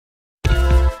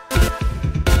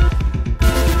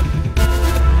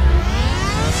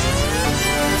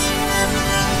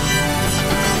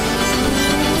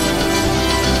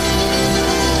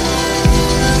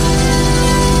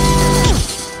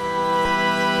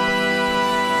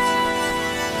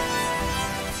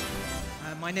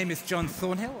My name is John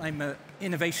Thornhill. I'm an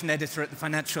innovation editor at the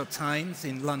Financial Times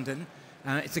in London.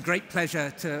 It's a great pleasure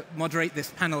to moderate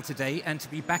this panel today and to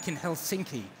be back in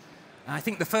Helsinki. I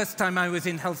think the first time I was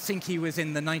in Helsinki was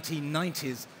in the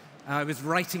 1990s. I was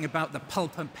writing about the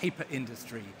pulp and paper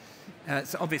industry.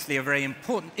 It's obviously a very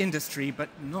important industry, but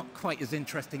not quite as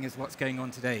interesting as what's going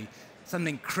on today.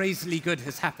 Something crazily good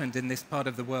has happened in this part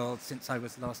of the world since I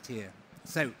was last here.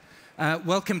 So,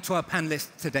 welcome to our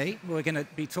panelists today. We're going to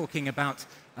be talking about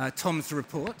Tom's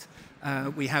report.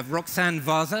 We have Roxanne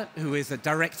Varza, who is a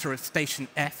director of Station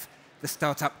F, the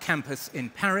startup campus in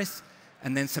Paris,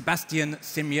 and then Sebastian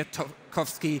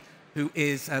Siemiatkowski, who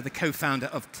is the co-founder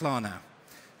of Klarna.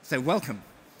 So welcome.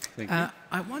 Thank you.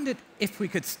 I wondered if we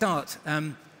could start.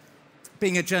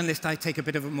 Being a journalist, I take a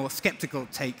bit of a more skeptical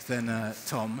take than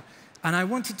Tom. And I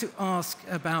wanted to ask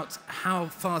about how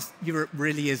fast Europe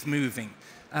really is moving.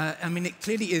 I mean, it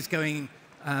clearly is going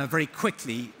very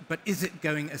quickly, but is it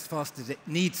going as fast as it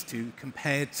needs to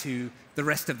compared to the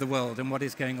rest of the world and what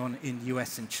is going on in the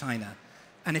US and China?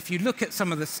 And if you look at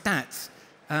some of the stats,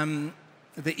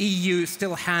 the EU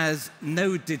still has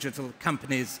no digital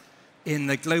companies in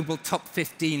the global top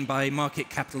 15 by market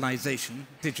capitalization,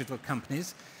 digital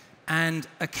companies, and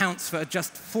accounts for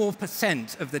just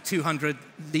 4% of the 200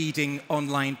 leading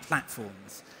online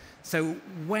platforms. So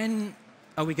when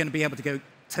are we going to be able to go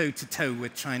toe-to-toe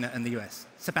with China and the US?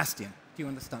 Sebastian, do you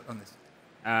want to start on this?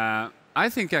 I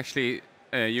think actually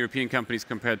European companies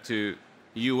compared to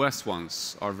US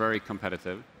ones are very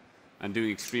competitive and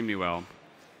doing extremely well.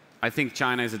 I think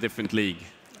China is a different league.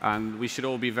 And we should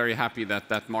all be very happy that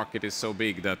that market is so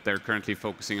big that they're currently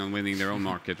focusing on winning their own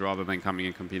market rather than coming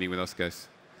and competing with us guys.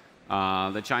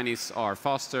 The Chinese are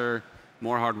faster,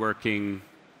 more hardworking,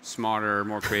 smarter,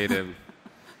 more creative.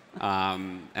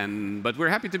 But we're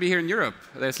happy to be here in Europe.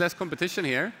 There's less competition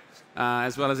here,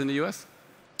 as well as in the US.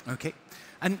 OK.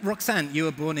 And Roxanne, you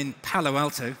were born in Palo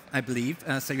Alto, I believe,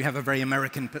 so you have a very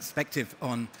American perspective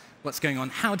on what's going on.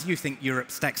 How do you think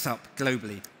Europe stacks up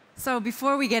globally? So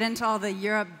before we get into all the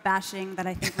Europe bashing that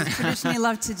I think we traditionally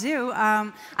love to do,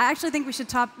 I actually think we should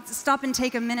stop and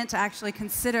take a minute to actually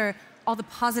consider all the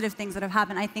positive things that have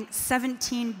happened. I think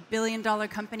 $17 billion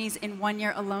companies in 1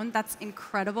 year alone, that's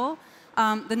incredible.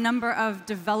 The number of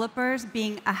developers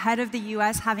being ahead of the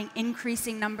US, having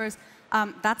increasing numbers,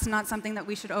 that's not something that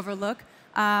we should overlook.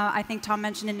 I think Tom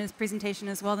mentioned in his presentation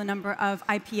as well the number of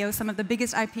IPOs. Some of the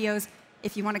biggest IPOs,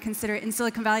 if you want to consider it, in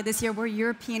Silicon Valley this year were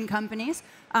European companies.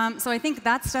 So I think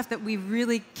that's stuff that we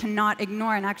really cannot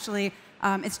ignore, and actually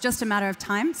it's just a matter of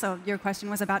time. So your question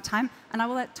was about time, and I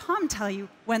will let Tom tell you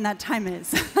when that time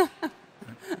is.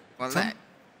 Well,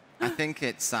 I think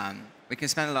it's, we can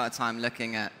spend a lot of time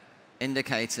looking at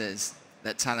indicators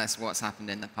that tell us what's happened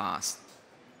in the past.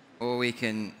 Or we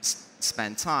can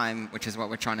spend time, which is what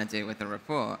we're trying to do with the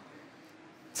report,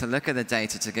 to look at the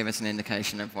data to give us an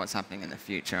indication of what's happening in the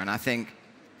future. And I think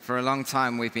for a long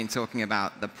time we've been talking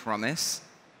about the promise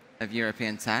of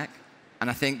European tech. And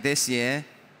I think this year,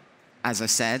 as I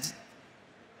said,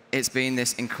 it's been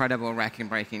this incredible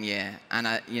record-breaking year.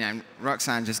 And you know,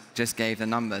 Roxanne just gave the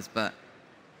numbers, but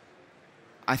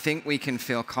I think we can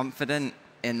feel confident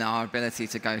in our ability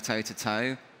to go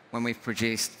toe-to-toe when we've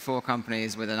produced 4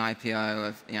 companies with an IPO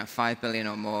of $5 billion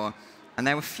or more. And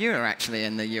there were fewer, actually,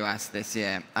 in the US this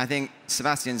year. I think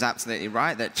Sebastian's absolutely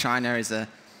right that China is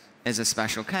a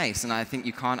special case. And I think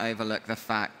you can't overlook the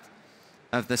fact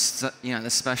of the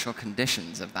special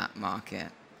conditions of that market.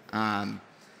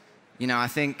 I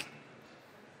think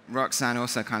Roxanne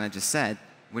also kind of just said,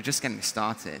 we're just getting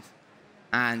started.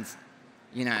 And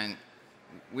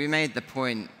we made the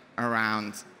point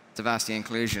around diversity and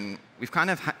inclusion. We've kind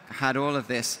of had all of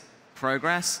this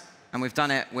progress, and we've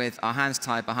done it with our hands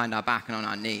tied behind our back and on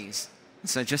our knees.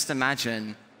 So just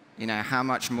imagine how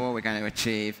much more we're going to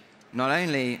achieve, not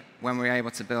only when we're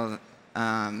able to build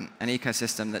an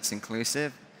ecosystem that's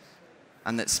inclusive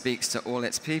and that speaks to all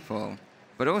its people,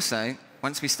 but also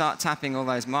once we start tapping all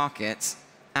those markets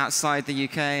outside the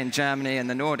UK and Germany and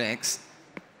the Nordics,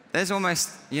 there's almost,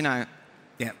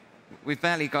 we've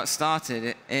barely got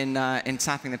started in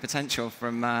tapping the potential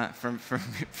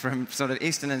from sort of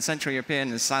Eastern and Central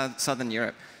European and Southern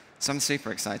Europe. So I'm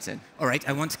super excited. All right,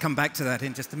 I want to come back to that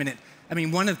in just a minute. I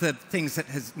mean, one of the things that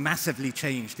has massively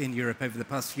changed in Europe over the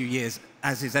past few years,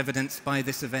 as is evidenced by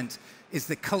this event, is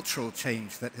the cultural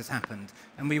change that has happened.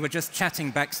 And we were just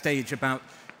chatting backstage about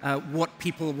what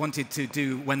people wanted to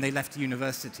do when they left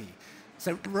university.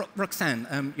 So,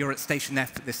 Roxanne, you're at Station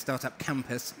F, this startup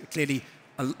campus. Clearly,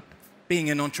 being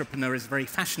an entrepreneur is very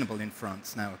fashionable in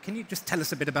France now. Can you just tell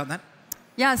us a bit about that?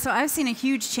 Yeah, so I've seen a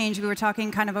huge change. We were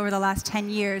talking kind of over the last 10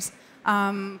 years.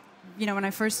 when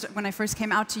I first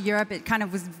came out to Europe, it kind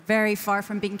of was very far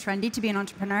from being trendy to be an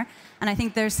entrepreneur. And I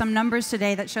think there's some numbers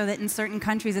today that show that in certain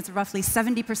countries, it's roughly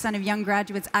 70% of young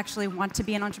graduates actually want to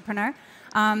be an entrepreneur.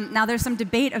 Now, there's some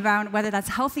debate about whether that's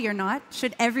healthy or not.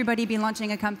 Should everybody be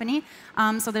launching a company?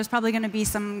 So there's probably going to be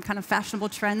some kind of fashionable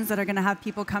trends that are going to have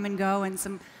people come and go, and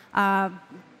some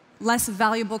less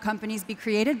valuable companies be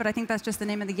created. But I think that's just the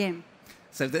name of the game.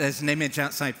 So there's an image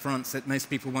outside France that most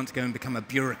people want to go and become a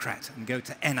bureaucrat and go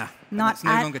to ENA. That's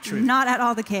no longer true. Not at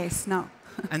all the case, no.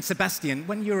 And Sebastian,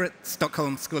 when you were at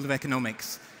Stockholm School of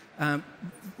Economics,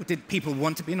 did people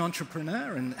want to be an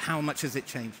entrepreneur, and how much has it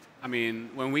changed? I mean,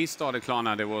 when we started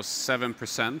Klarna, there was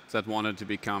 7% that wanted to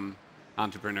become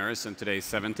entrepreneurs, and today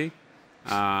 70.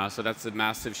 So that's a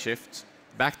massive shift.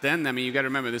 Back then, I mean, you got to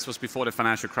remember, this was before the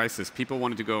financial crisis. People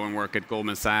wanted to go and work at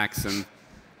Goldman Sachs and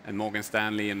Morgan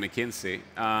Stanley and McKinsey,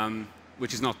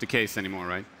 which is not the case anymore,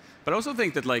 right? But I also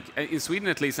think that, like, in Sweden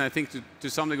at least, and I think to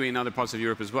some degree in other parts of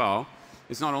Europe as well,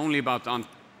 it's not only about,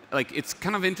 it's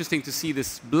kind of interesting to see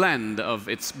this blend of,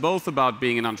 it's both about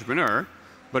being an entrepreneur,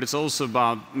 but it's also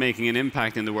about making an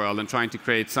impact in the world and trying to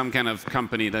create some kind of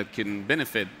company that can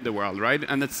benefit the world, right?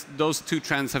 And those two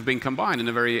trends have been combined in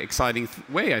a very exciting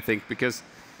way, I think, because,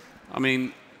 I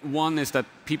mean, one is that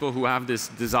people who have this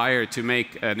desire to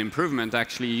make an improvement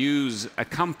actually use a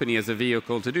company as a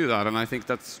vehicle to do that. And I think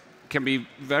that can be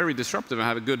very disruptive and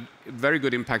have a very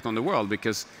good impact on the world,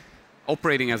 because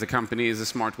operating as a company is a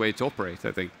smart way to operate,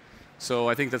 I think. So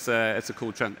I think it's a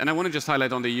cool trend. And I want to just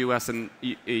highlight on the US and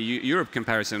Europe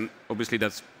comparison, obviously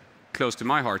that's close to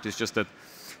my heart, is just that,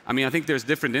 I mean, I think there's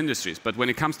different industries, but when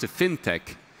it comes to fintech,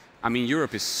 I mean,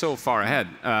 Europe is so far ahead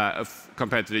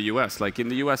compared to the US. Like in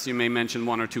the US, you may mention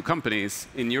 1 or 2 companies.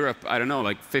 In Europe, I don't know,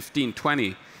 like 15,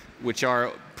 20, which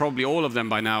are probably all of them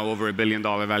by now over $1 billion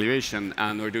valuation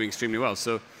and are doing extremely well.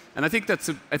 So, and I think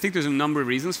there's a number of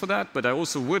reasons for that, but I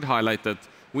also would highlight that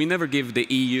we never give the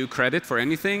EU credit for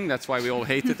anything. That's why we all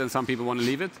hate it and some people want to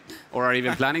leave it or are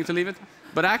even planning to leave it.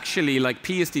 But actually, like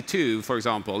PSD2, for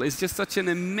example, is just such an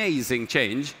amazing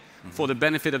change for the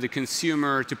benefit of the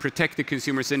consumer, to protect the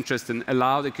consumer's interest and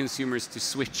allow the consumers to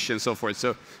switch and so forth.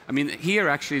 So, I mean, here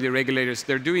actually the regulators,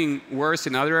 they're doing worse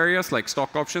in other areas like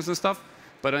stock options and stuff,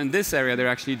 but in this area they're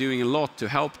actually doing a lot to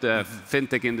help the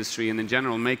fintech industry and in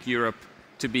general make Europe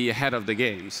to be ahead of the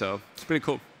game. So it's pretty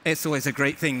cool. It's always a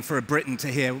great thing for a Briton to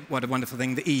hear what a wonderful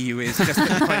thing the EU is, just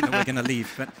at the point that we're going to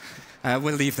leave. But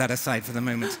we'll leave that aside for the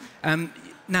moment.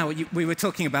 Now, we were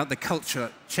talking about the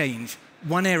culture change.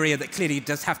 One area that clearly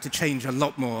does have to change a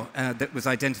lot more, that was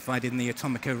identified in the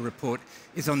Atomico report,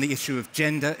 is on the issue of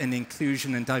gender and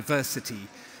inclusion and diversity.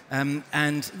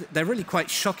 And they're really quite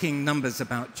shocking numbers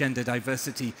about gender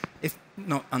diversity, if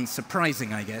not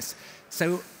unsurprising, I guess.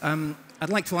 So I'd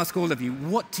like to ask all of you,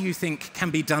 what do you think can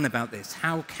be done about this?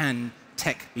 How can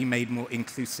tech be made more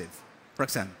inclusive?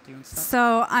 Roxanne, do you want to start?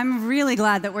 So I'm really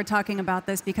glad that we're talking about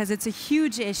this, because it's a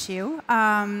huge issue.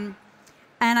 And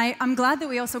I'm glad that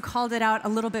we also called it out a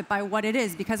little bit by what it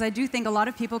is, because I do think a lot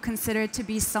of people consider it to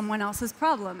be someone else's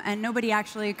problem. And nobody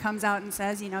actually comes out and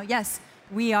says, yes,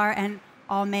 we are an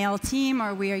all-male team,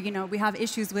 or we have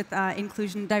issues with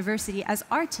inclusion and diversity as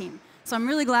our team. So I'm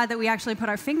really glad that we actually put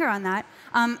our finger on that.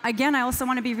 Again, I also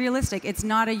want to be realistic. It's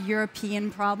not a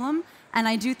European problem. And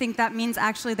I do think that means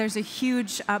actually there's a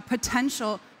huge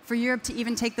potential for Europe to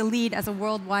even take the lead as a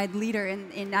worldwide leader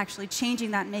in actually changing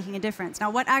that and making a difference.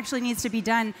 Now, what actually needs to be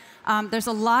done, there's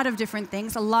a lot of different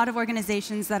things, a lot of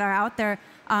organizations that are out there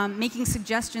making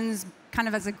suggestions kind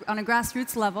of on a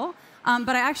grassroots level.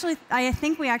 But I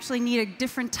think we actually need a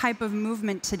different type of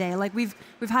movement today. Like we've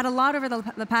had a lot over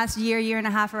the past year and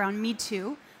a half around Me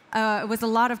Too. It was a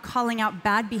lot of calling out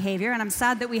bad behavior, and I'm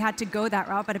sad that we had to go that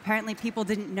route, but apparently people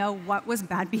didn't know what was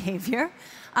bad behavior.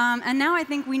 And now I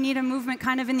think we need a movement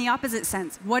kind of in the opposite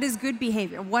sense. What is good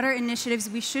behavior? What are initiatives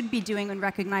we should be doing and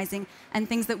recognizing, and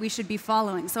things that we should be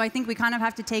following? So I think we kind of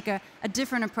have to take a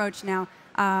different approach now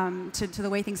to the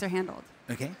way things are handled.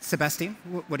 Okay. Sebastian,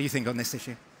 what do you think on this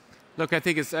issue? Look, I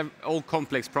think it's all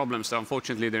complex problems, so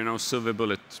unfortunately there are no silver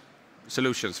bullet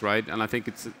solutions, right? And I think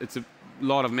it's a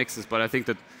lot of mixes, but I think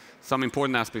that some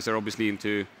important aspects are obviously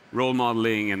into role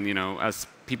modeling, and as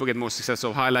people get more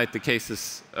successful, highlight the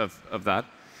cases of that.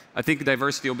 I think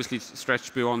diversity obviously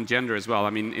stretched beyond gender as well. I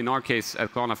mean, in our case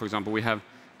at Klarna, for example, we have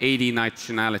 80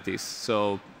 nationalities,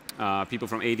 so people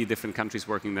from 80 different countries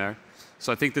working there.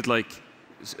 So I think that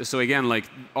again,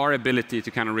 our ability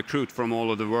to kind of recruit from all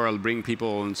over the world, bring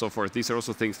people and so forth, these are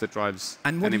also things that drives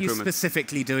an improvement. And what are you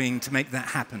specifically doing to make that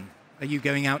happen? Are you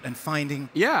going out and finding?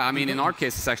 Yeah, I mean, in our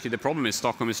case, it's actually the problem is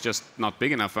Stockholm is just not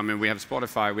big enough. I mean, we have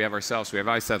Spotify, we have ourselves, we have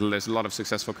iSettle, there's a lot of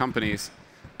successful companies.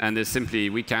 and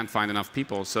we can't find enough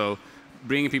people. So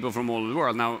bringing people from all over the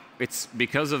world. Now, it's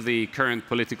because of the current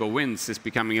political winds, it's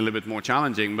becoming a little bit more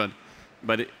challenging, but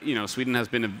Sweden has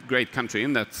been a great country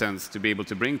in that sense to be able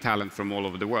to bring talent from all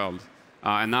over the world.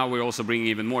 And now we're also bringing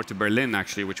even more to Berlin,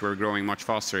 actually, which we're growing much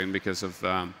faster in because of,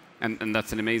 and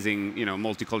that's an amazing,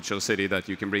 multicultural city that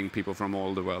you can bring people from all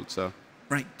over the world. So.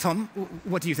 Right, Tom,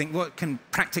 what do you think? What can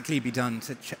practically be done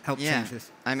to help change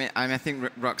this? I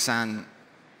think Roxanne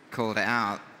called it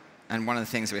out, and one of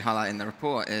the things we highlight in the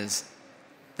report is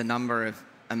the number of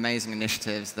amazing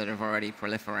initiatives that have already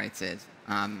proliferated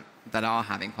that are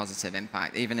having positive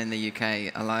impact. Even in the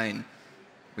UK alone,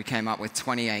 we came up with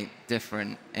 28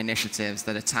 different initiatives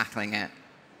that are tackling it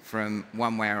from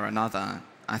one way or another.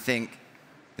 I think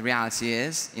the reality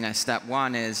is, step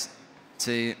one is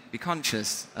to be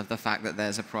conscious of the fact that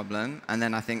there's a problem. And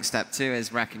then I think step two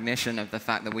is recognition of the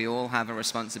fact that we all have a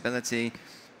responsibility,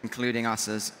 including us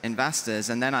as investors.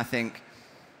 And then I think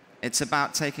it's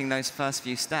about taking those first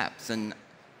few steps. And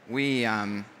we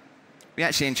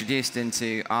actually introduced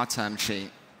into our term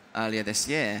sheet earlier this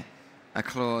year a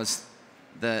clause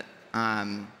that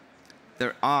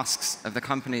asks of the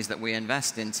companies that we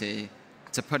invest into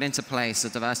to put into place a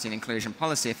diversity and inclusion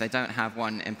policy if they don't have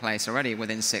one in place already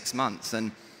within 6 months.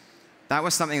 And that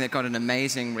was something that got an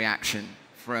amazing reaction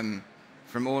from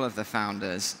all of the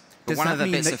founders. But one of the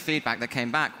bits of feedback that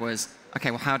came back was,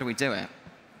 okay, well, how do we do it?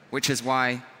 Which is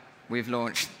why we've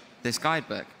launched this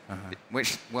guidebook,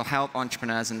 which will help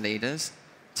entrepreneurs and leaders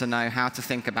to know how to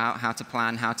think about, how to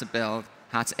plan, how to build,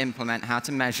 how to implement, how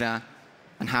to measure,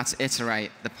 and how to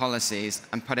iterate the policies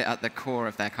and put it at the core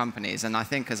of their companies. And I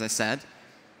think, as I said,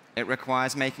 it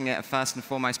requires making it a first and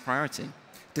foremost priority.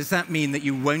 Does that mean that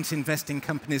you won't invest in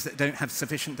companies that don't have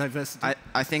sufficient diversity?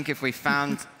 I think if we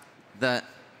found that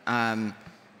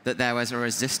there was a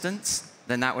resistance,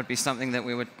 then that would be something that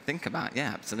we would think about.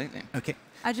 Yeah, absolutely. Okay.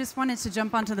 I just wanted to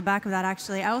jump onto the back of that,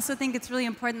 actually. I also think it's really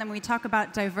important that when we talk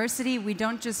about diversity, we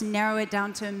don't just narrow it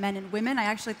down to men and women. I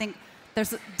actually think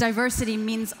diversity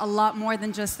means a lot more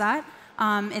than just that.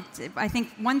 I think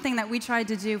one thing that we tried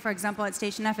to do, for example, at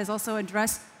Station F, is also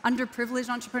address underprivileged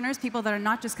entrepreneurs, people that are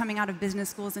not just coming out of business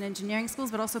schools and engineering schools,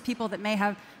 but also people that may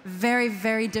have very,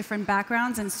 very different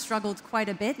backgrounds and struggled quite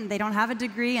a bit, and they don't have a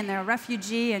degree, and they're a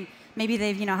refugee, and maybe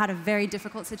they've had a very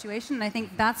difficult situation. And I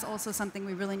think that's also something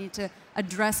we really need to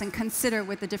address and consider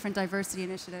with the different diversity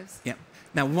initiatives. Yeah.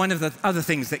 Now, one of the other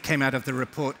things that came out of the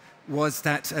report was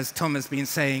that, as Tom has been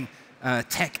saying,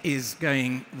 tech is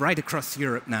going right across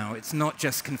Europe now. It's not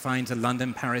just confined to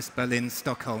London, Paris, Berlin,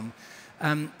 Stockholm.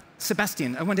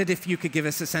 Sebastian, I wondered if you could give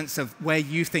us a sense of where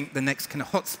you think the next kind of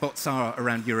hotspots are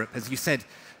around Europe. As you said,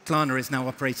 Klarna is now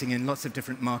operating in lots of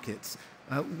different markets.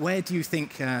 Where do you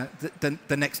think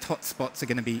the next hotspots are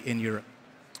going to be in Europe?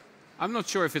 I'm not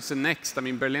sure if it's the next. I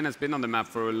mean, Berlin has been on the map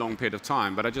for a long period of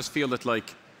time, but I just feel that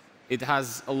it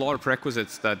has a lot of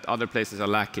prerequisites that other places are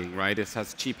lacking, right? It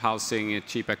has cheap housing,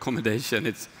 cheap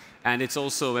accommodation, and it's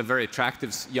also a very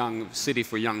attractive young city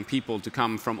for young people to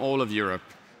come from all of Europe.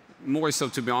 More so,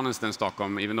 to be honest, than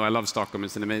Stockholm, even though I love Stockholm,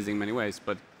 it's amazing in many ways.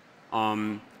 But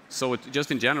so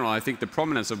just in general, I think the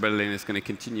prominence of Berlin is going to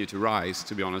continue to rise,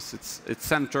 to be honest. It's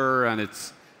center, and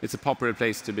it's a popular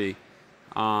place to be.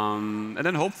 And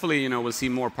then hopefully, we'll see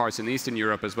more parts in Eastern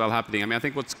Europe as well happening. I mean, I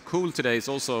think what's cool today is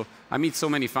also, I meet so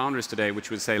many founders today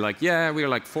which would say yeah, we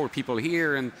are 4 people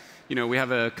here, and we have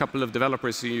a couple of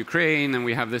developers in Ukraine, and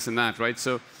we have this and that, right?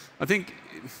 So I think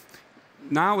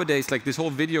nowadays, this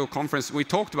whole video conference, we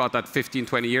talked about that 15,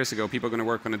 20 years ago, people are going to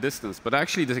work on a distance, but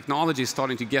actually the technology is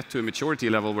starting to get to a maturity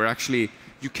level where actually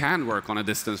you can work on a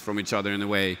distance from each other in a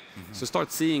way. So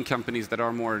start seeing companies that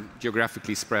are more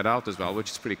geographically spread out as well, which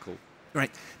is pretty cool.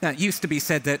 Right. Now, it used to be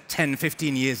said that 10,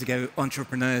 15 years ago,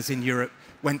 entrepreneurs in Europe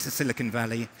went to Silicon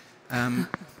Valley.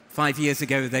 5 years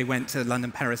ago, they went to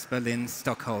London, Paris, Berlin,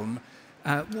 Stockholm.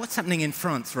 What's happening in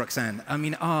France, Roxanne? I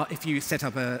mean, if you set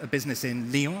up a business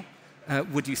in Lyon,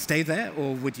 would you stay there,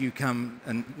 or would you come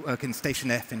and work in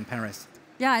Station F in Paris?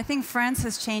 Yeah, I think France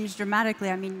has changed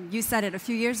dramatically. I mean, you said it. A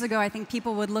few years ago, I think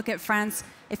people would look at France.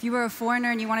 If you were a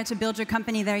foreigner and you wanted to build your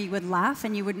company there, you would laugh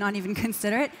and you would not even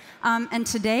consider it. And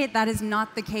today, that is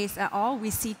not the case at all.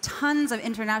 We see tons of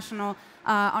international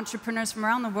entrepreneurs from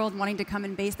around the world wanting to come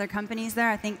and base their companies there.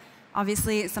 I think,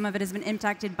 obviously, some of it has been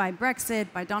impacted by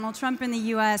Brexit, by Donald Trump in the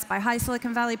US, by high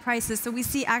Silicon Valley prices. So we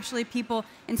see actually people,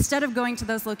 instead of going to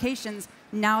those locations,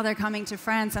 now they're coming to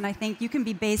France. And I think you can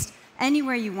be based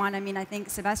anywhere you want. I mean, I think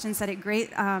Sebastian said it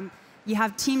great. You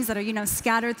have teams that are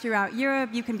scattered throughout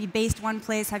Europe. You can be based one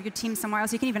place, have your team somewhere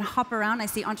else. You can even hop around. I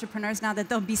see entrepreneurs now that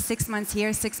they'll be 6 months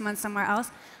here, 6 months somewhere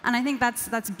else. And I think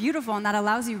that's beautiful, and that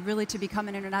allows you really to become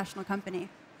an international company.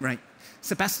 Right.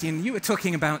 Sebastian, you were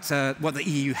talking about what the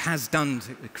EU has done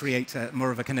to create more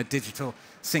of a kind of digital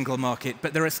single market,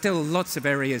 but there are still lots of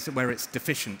areas where it's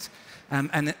deficient.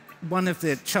 And one of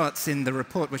the charts in the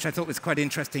report, which I thought was quite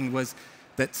interesting, was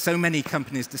that so many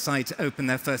companies decide to open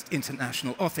their first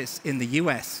international office in the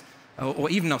US or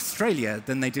even Australia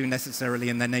than they do necessarily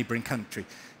in their neighboring country.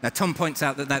 Now, Tom points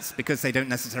out that that's because they don't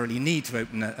necessarily need to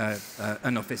open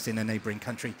an office in a neighboring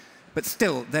country. But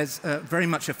still, there's very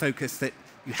much a focus that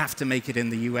you have to make it in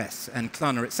the US, and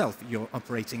Klarna itself, you're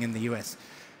operating in the US.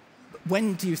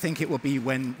 When do you think it will be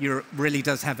when Europe really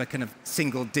does have a kind of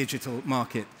single digital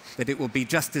market, that it will be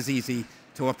just as easy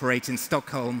to operate in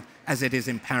Stockholm as it is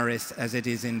in Paris, as it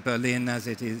is in Berlin, as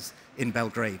it is in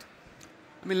Belgrade?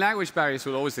 I mean, language barriers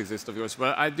will always exist, of course,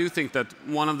 but I do think that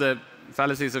one of the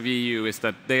fallacies of the EU is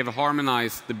that they have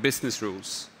harmonized the business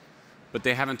rules, but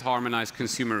they haven't harmonized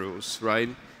consumer rules, right?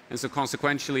 And so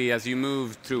consequentially, as you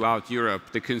move throughout Europe,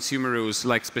 the consumer rules,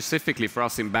 like specifically for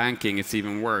us in banking, it's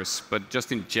even worse. But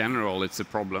just in general, it's a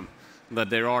problem that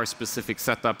there are specific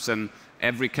setups, and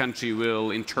every country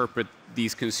will interpret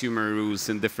these consumer rules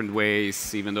in different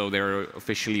ways, even though they're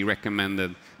officially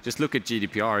recommended. Just look at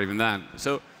GDPR, even that.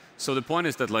 So the point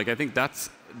is that, like, I think that's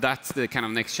the kind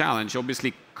of next challenge.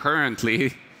 Obviously,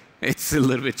 currently, it's a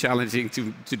little bit challenging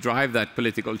to drive that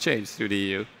political change through the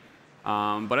EU.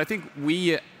 But I think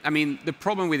the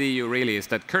problem with the EU really is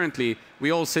that currently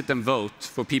we all sit and vote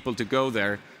for people to go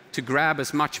there to grab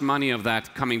as much money of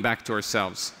that coming back to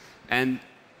ourselves. And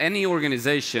any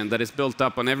organization that is built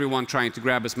up on everyone trying to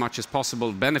grab as much as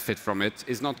possible benefit from it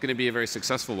is not going to be a very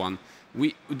successful one.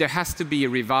 There has to be a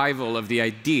revival of the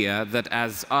idea that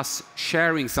as us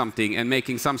sharing something and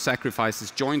making some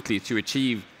sacrifices jointly to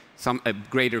achieve a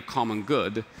greater common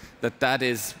good, that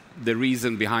is the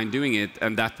reason behind doing it,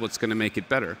 and that's what's going to make it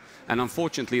better. And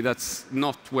unfortunately, that's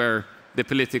not where the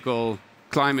political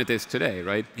climate is today,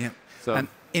 right? Yeah. So. And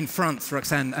in France,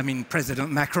 Roxanne, I mean, President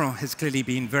Macron has clearly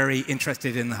been very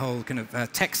interested in the whole kind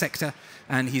of tech sector,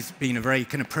 and he's been a very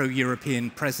kind of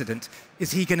pro-European president.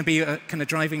 Is he going to be a kind of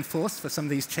driving force for some of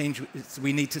these changes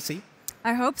we need to see?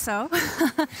 I hope so.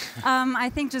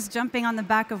 I think just jumping on the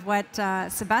back of what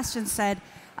Sebastian said,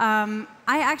 I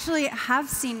actually have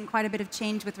seen quite a bit of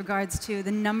change with regards to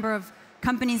the number of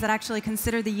companies that actually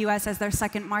consider the US as their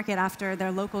second market after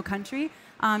their local country.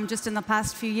 Just in the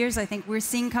past few years, I think we're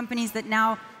seeing companies that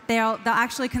now they'll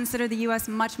actually consider the US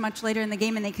much, much later in the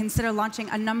game, and they consider launching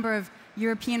a number of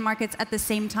European markets at the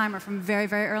same time or from very,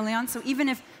 very early on. So even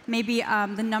if maybe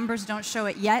the numbers don't show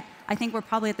it yet, I think we're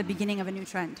probably at the beginning of a new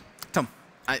trend. Tom.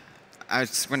 I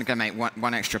just want to make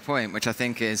one extra point, which I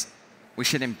think is we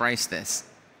should embrace this.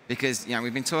 Because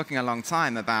we've been talking a long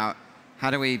time about how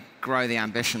do we grow the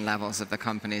ambition levels of the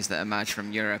companies that emerge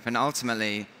from Europe. And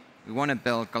ultimately, we want to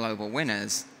build global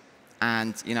winners.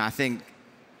 And I think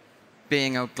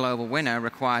being a global winner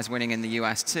requires winning in the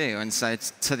US too. And so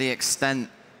to the extent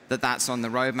that that's on the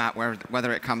roadmap,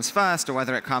 whether it comes first or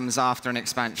whether it comes after an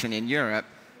expansion in Europe,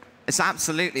 it's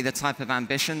absolutely the type of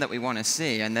ambition that we want to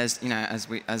see. And there's,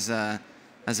 as I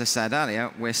said earlier,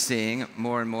 we're seeing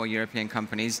more and more European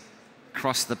companies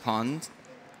cross the pond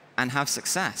and have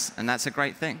success, and that's a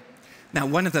great thing. Now,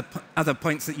 one of the other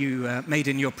points that you made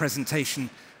in your presentation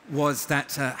was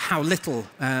that how little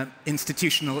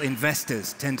institutional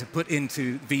investors tend to put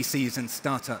into VCs and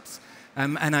startups.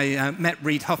 And I met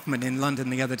Reid Hoffman in London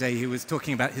the other day, who was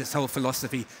talking about his whole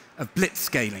philosophy of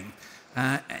blitzscaling.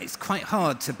 It's quite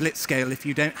hard to blitzscale if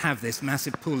you don't have this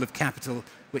massive pool of capital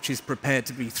which is prepared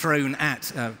to be thrown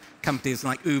at companies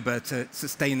like Uber to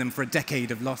sustain them for a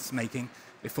decade of loss-making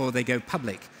before they go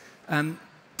public.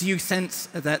 Do you sense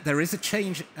that there is a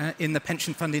change in the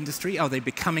pension fund industry? Are they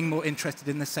becoming more interested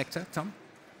in this sector, Tom?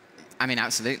 I mean,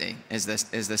 absolutely, is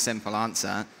the simple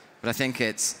answer. But I think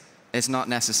it's not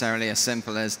necessarily as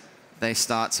simple as they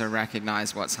start to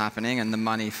recognize what's happening and the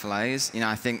money flows.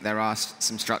 I think there are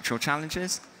some structural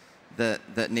challenges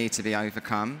that need to be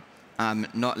overcome.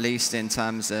 Not least in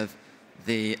terms of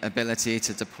the ability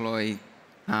to deploy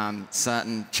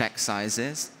certain check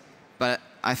sizes. But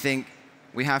I think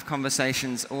we have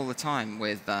conversations all the time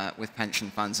with pension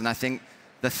funds. And I think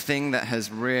the thing that has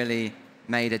really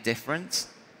made a difference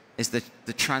is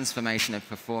the transformation of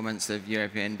performance of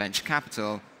European venture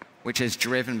capital, which is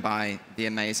driven by the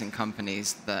amazing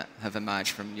companies that have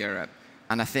emerged from Europe.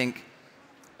 And I think,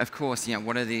 of course,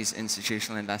 what are these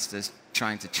institutional investors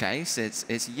trying to chase?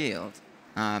 It's yield.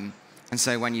 And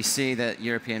so when you see that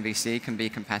European VC can be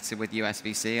competitive with US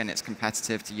VC and it's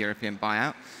competitive to European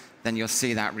buyout, then you'll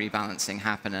see that rebalancing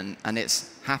happen. And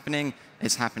it's happening.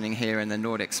 It's happening here in the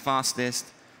Nordics fastest.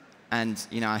 And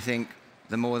I think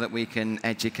the more that we can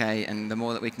educate and the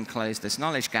more that we can close this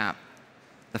knowledge gap,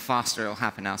 the faster it'll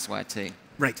happen elsewhere too.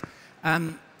 Right.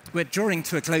 We're drawing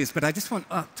to a close, but I just want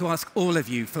to ask all of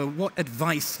you for what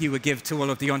advice you would give to all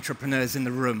of the entrepreneurs in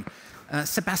the room.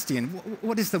 Sebastian,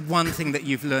 what is the one thing that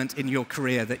you've learned in your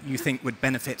career that you think would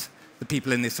benefit the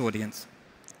people in this audience?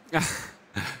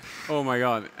 Oh my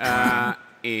God. I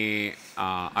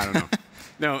don't know.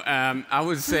 No, I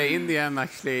would say in the end,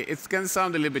 actually, it's going to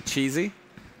sound a little bit cheesy,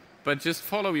 but just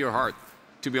follow your heart,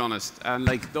 to be honest. And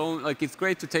it's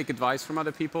great to take advice from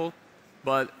other people,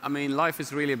 but I mean, life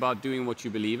is really about doing what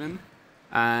you believe in,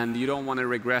 and you don't want to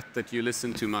regret that you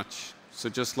listen too much. So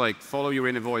just follow your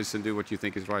inner voice and do what you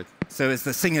think is right. So as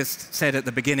the singers said at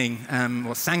the beginning,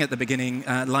 or sang at the beginning,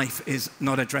 life is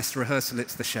not a dress rehearsal,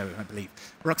 it's the show, I believe.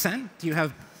 Roxanne, do you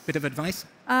have a bit of advice?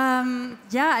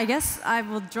 Yeah, I guess I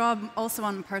will draw also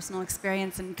on personal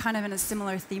experience and kind of in a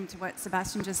similar theme to what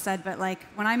Sebastian just said. But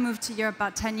when I moved to Europe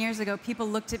about 10 years ago, people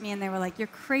looked at me and they were like, "You're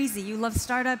crazy. You love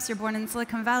startups. You're born in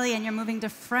Silicon Valley, and you're moving to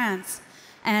France."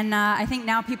 And I think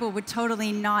now people would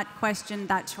totally not question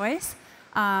that choice.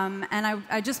 And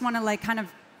I just want to kind of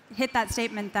hit that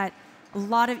statement that a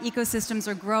lot of ecosystems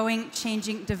are growing,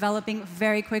 changing, developing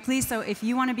very quickly. So if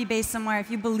you want to be based somewhere,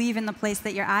 if you believe in the place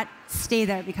that you're at, stay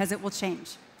there because it will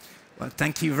change. Well,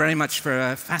 thank you very much for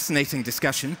a fascinating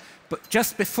discussion. But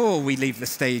just before we leave the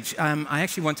stage, I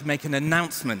actually want to make an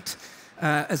announcement.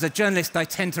 As a journalist, I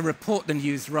tend to report the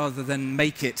news rather than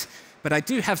make it. But I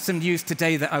do have some news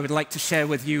today that I would like to share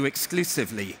with you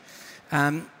exclusively.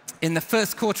 In the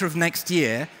first quarter of next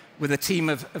year, with a team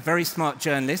of very smart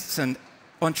journalists and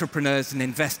entrepreneurs and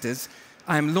investors,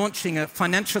 I am launching a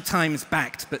Financial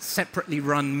Times-backed but separately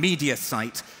run media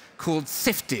site called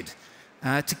Sifted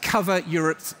to cover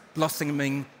Europe's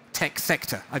blossoming tech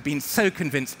sector. I've been so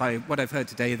convinced by what I've heard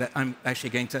today that I'm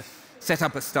actually going to set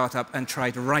up a startup and try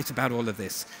to write about all of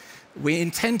this. We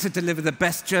intend to deliver the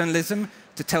best journalism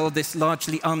to tell this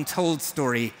largely untold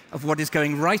story of what is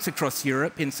going right across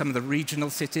Europe in some of the regional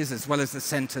cities as well as the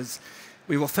centers.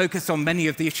 We will focus on many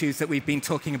of the issues that we've been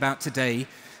talking about today,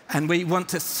 and we want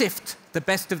to sift the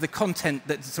best of the content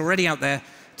that's already out there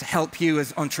to help you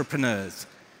as entrepreneurs.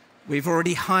 We've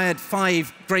already hired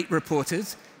 5 great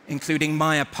reporters, including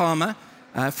Maya Palmer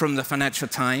from the Financial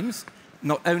Times.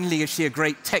 Not only is she a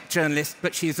great tech journalist,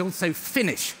 but she is also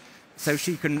Finnish, so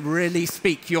she can really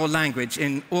speak your language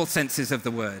in all senses of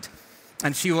the word.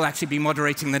 And she will actually be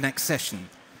moderating the next session.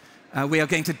 We are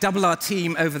going to double our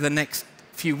team over the next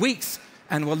few weeks,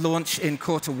 and will launch in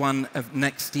Q1 of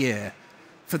next year.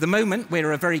 For the moment,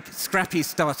 we're a very scrappy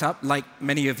startup, like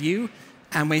many of you,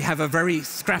 and we have a very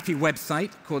scrappy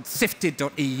website called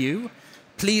sifted.eu.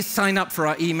 Please sign up for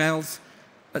our emails.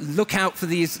 Look out for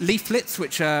these leaflets,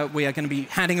 which we are going to be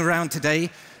handing around today,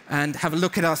 and have a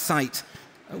look at our site.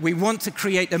 We want to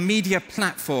create a media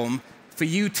platform for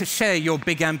you to share your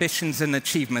big ambitions and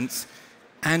achievements,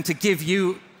 and to give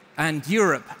you and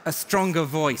Europe a stronger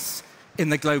voice in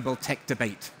the global tech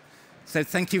debate. So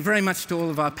thank you very much to all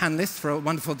of our panelists for a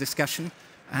wonderful discussion,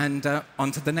 and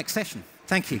on to the next session.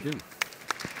 Thank you.